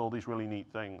snapshots, does all these really neat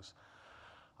things.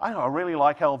 I know, I really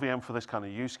like LVM for this kind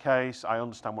of use case. I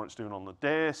understand what it's doing on the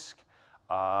disk.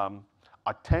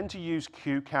 I tend to use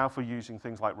QCOW for using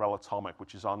things like relatomic,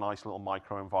 which is our nice little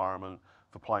microenvironment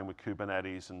for playing with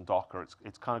Kubernetes and Docker.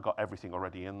 It's kind of got everything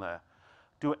already in there.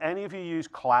 Do any of you use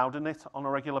Cloud Init on a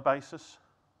regular basis?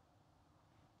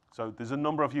 So there's a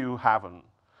number of you who haven't.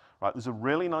 Right, there's a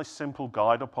really nice simple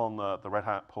guide up on the Red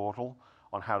Hat portal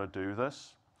on how to do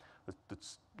this.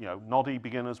 It's Noddy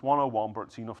Beginners 101, but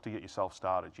it's enough to get yourself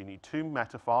started. You need 2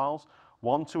 meta files,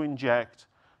 one to inject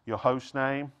your host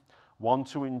name, one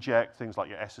to inject things like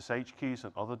your SSH keys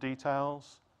and other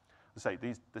details. Say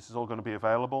this is all going to be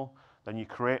available. Then you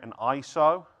create an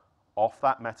ISO off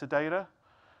that metadata,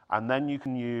 and then you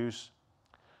can use,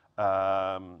 you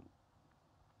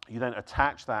then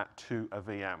attach that to a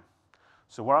VM.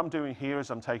 So what I'm doing here is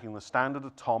I'm taking the standard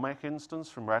Atomic instance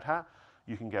from Red Hat.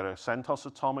 You can get a CentOS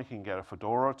Atomic, you can get a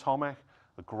Fedora Atomic.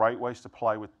 They're great ways to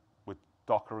play with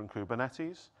Docker and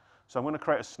Kubernetes. So I'm going to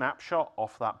create a snapshot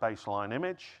off that baseline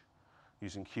image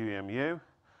using QEMU.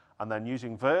 And then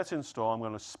using virt install, I'm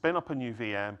going to spin up a new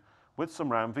VM with some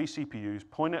RAM, vCPUs,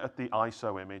 point it at the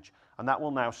ISO image, and that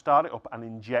will now start it up and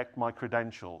inject my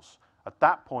credentials. At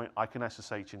that point, I can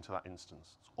SSH into that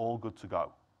instance. It's all good to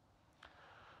go.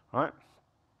 All right.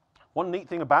 One neat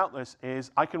thing about this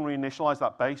is I can reinitialize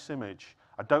that base image.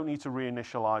 I don't need to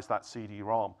reinitialize that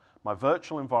CD-ROM. My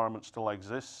virtual environment still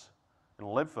exists in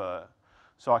libvirt,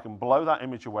 so I can blow that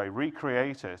image away,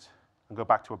 recreate it, and go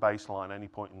back to a baseline at any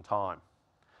point in time.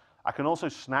 I can also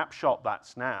snapshot that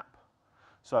snap.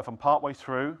 So if I'm partway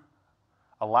through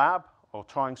a lab or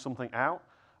trying something out,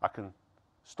 I can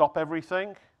stop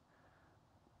everything,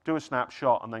 do a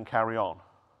snapshot, and then carry on.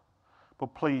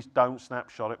 But please don't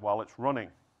snapshot it while it's running.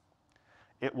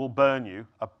 It will burn you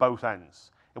at both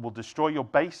ends. It will destroy your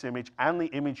base image and the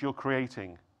image you're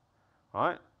creating,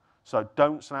 right? So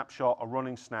don't snapshot a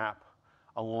running snap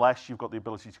unless you've got the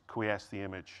ability to quiesce the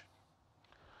image.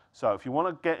 So if you want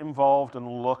to get involved and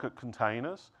look at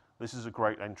containers, this is a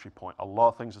great entry point. A lot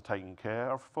of things are taken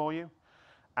care of for you.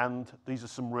 And these are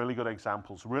some really good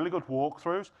examples, really good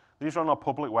walkthroughs. These are on our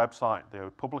public website.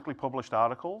 They're publicly published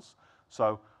articles.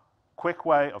 So quick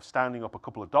way of standing up a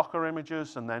couple of Docker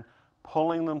images and then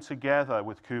pulling them together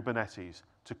with Kubernetes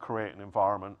to create an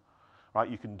environment. Right?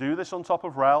 You can do this on top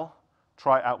of RHEL.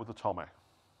 Try it out with Atomic.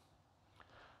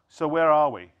 So where are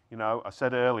we? I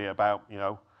said earlier about,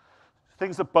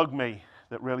 things that bug me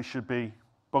that really should be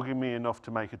bugging me enough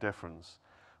to make a difference.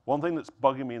 One thing that's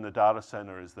bugging me in the data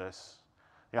center is this.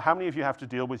 How many of you have to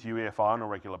deal with UEFI on a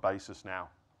regular basis now?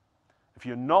 If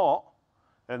you're not,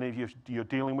 and if you're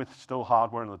dealing with still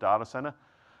hardware in the data center,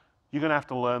 you're going to have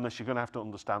to learn this, you're going to have to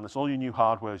understand this. All your new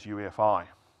hardware is UEFI.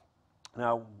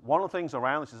 Now, one of the things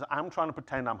around this is I'm trying to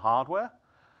pretend I'm hardware.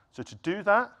 So to do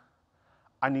that,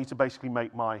 I need to basically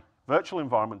make my virtual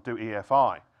environment do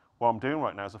EFI. What I'm doing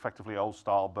right now is effectively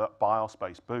old-style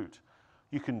BIOS-based boot.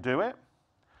 You can do it,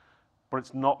 but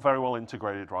it's not very well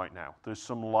integrated right now. There's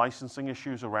some licensing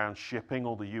issues around shipping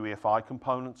all the UEFI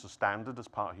components as standard as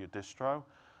part of your distro.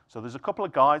 So there's a couple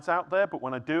of guides out there, but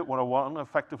when I do it, what I want to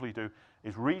effectively do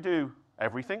is redo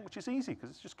everything, which is easy because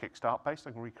it's just Kickstart based.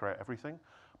 I can recreate everything.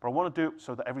 But I want to do it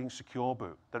so that everything's secure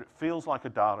boot, that it feels like a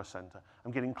data center.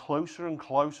 I'm getting closer and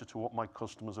closer to what my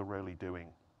customers are really doing.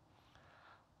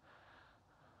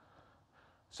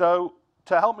 So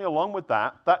to help me along with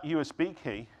that USB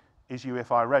key is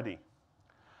UEFI ready.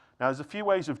 Now there's a few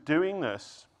ways of doing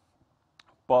this,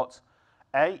 but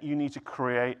A, you need to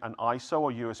create an ISO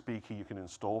or USB key you can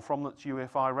install from that's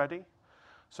UEFI ready.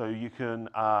 So you can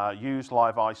use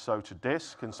live ISO to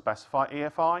disk and specify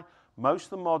EFI. Most of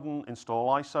the modern install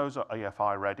ISOs are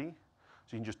EFI ready.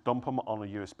 So you can just dump them on a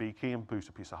USB key and boot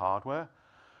a piece of hardware.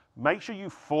 Make sure you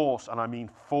force, and I mean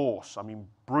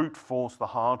brute force the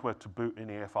hardware to boot in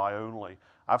EFI only.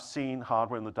 I've seen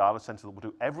hardware in the data center that will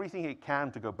do everything it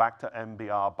can to go back to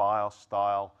MBR BIOS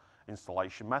style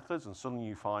installation methods, and suddenly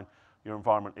you find your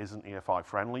environment isn't EFI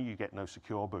friendly, you get no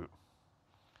secure boot.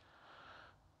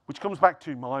 Which comes back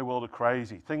to my world of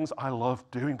crazy, things I love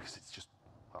doing because it's just,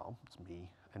 well, it's me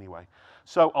anyway.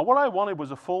 So what I wanted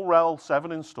was a full RHEL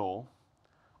 7 install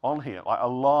on here, like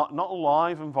not a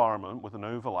live environment with an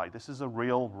overlay. This is a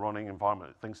real running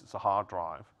environment. It thinks it's a hard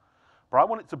drive. But I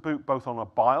want it to boot both on a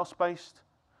BIOS-based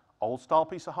old-style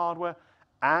piece of hardware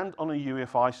and on a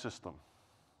UEFI system.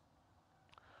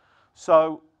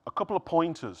 So a couple of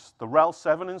pointers. The RHEL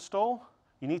 7 install,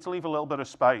 you need to leave a little bit of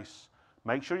space.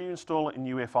 Make sure you install it in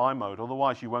UEFI mode,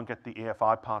 otherwise you won't get the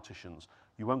EFI partitions.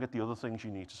 you won't get the other things you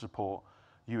need to support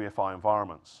UEFI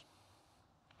environments.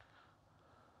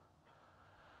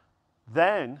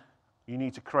 Then you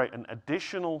need to create an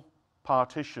additional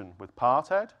partition with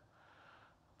parthead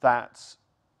that's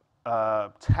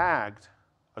tagged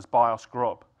as BIOS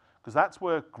grub, because that's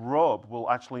where grub will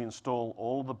actually install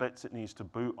all the bits it needs to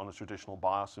boot on a traditional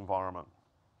BIOS environment.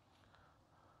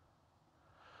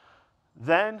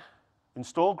 Then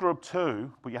install grub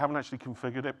 2, but you haven't actually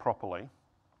configured it properly.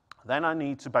 Then I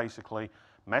need to basically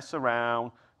mess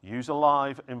around, use a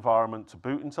live environment to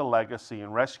boot into legacy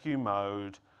and rescue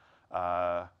mode,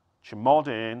 chmod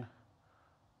in,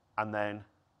 and then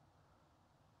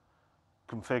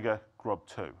configure grub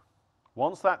 2.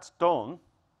 Once that's done,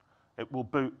 it will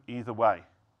boot either way,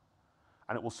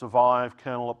 and it will survive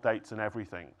kernel updates and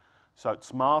everything. So it's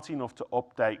smart enough to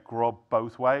update grub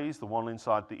both ways, the one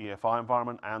inside the EFI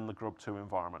environment and the grub 2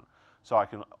 environment. So I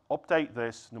can update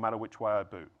this no matter which way I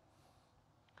boot.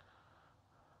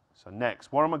 So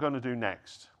next, what am I going to do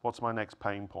next? What's my next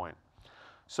pain point?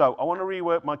 So I want to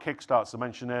rework my kickstarts, as I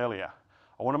mentioned earlier.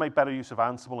 I want to make better use of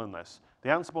Ansible in this. The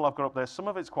Ansible I've got up there, some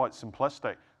of it's quite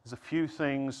simplistic. There's a few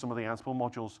things some of the Ansible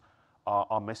modules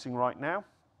are missing right now.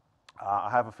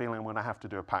 I have a feeling I'm going to have to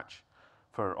do a patch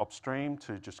for upstream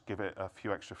to just give it a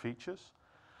few extra features.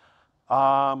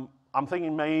 I'm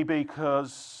thinking maybe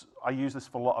because I use this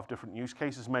for a lot of different use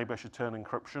cases, maybe I should turn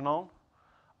encryption on.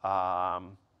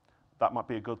 That might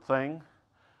be a good thing.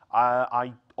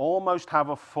 I almost have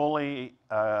a fully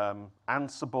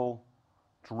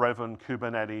Ansible-driven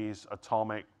Kubernetes,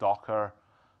 Atomic, Docker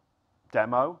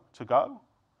demo to go.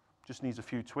 Just needs a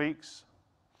few tweaks.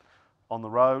 On the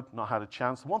road, not had a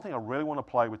chance. The one thing I really want to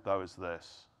play with, though, is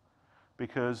this,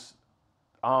 because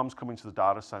ARM's coming to the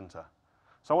data center.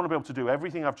 So I want to be able to do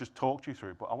everything I've just talked you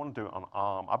through, but I want to do it on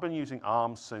ARM. I've been using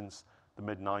ARM since the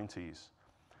mid-90s,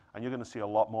 and you're going to see a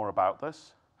lot more about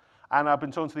this. And I've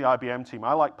been talking to the IBM team.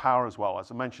 I like Power as well.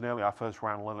 As I mentioned earlier, I first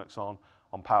ran Linux on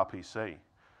PowerPC.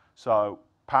 So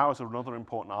Power is another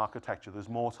important architecture. There's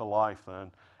more to life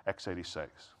than x86.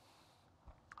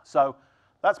 So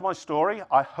that's my story.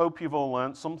 I hope you've all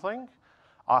learned something.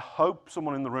 I hope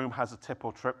someone in the room has a tip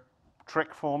or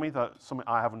trick for me, that's something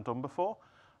I haven't done before.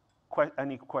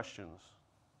 Any questions?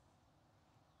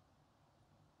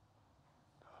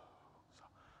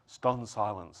 Stunned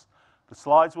silence. The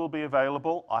slides will be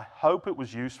available. I hope it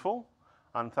was useful,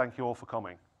 and thank you all for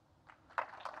coming.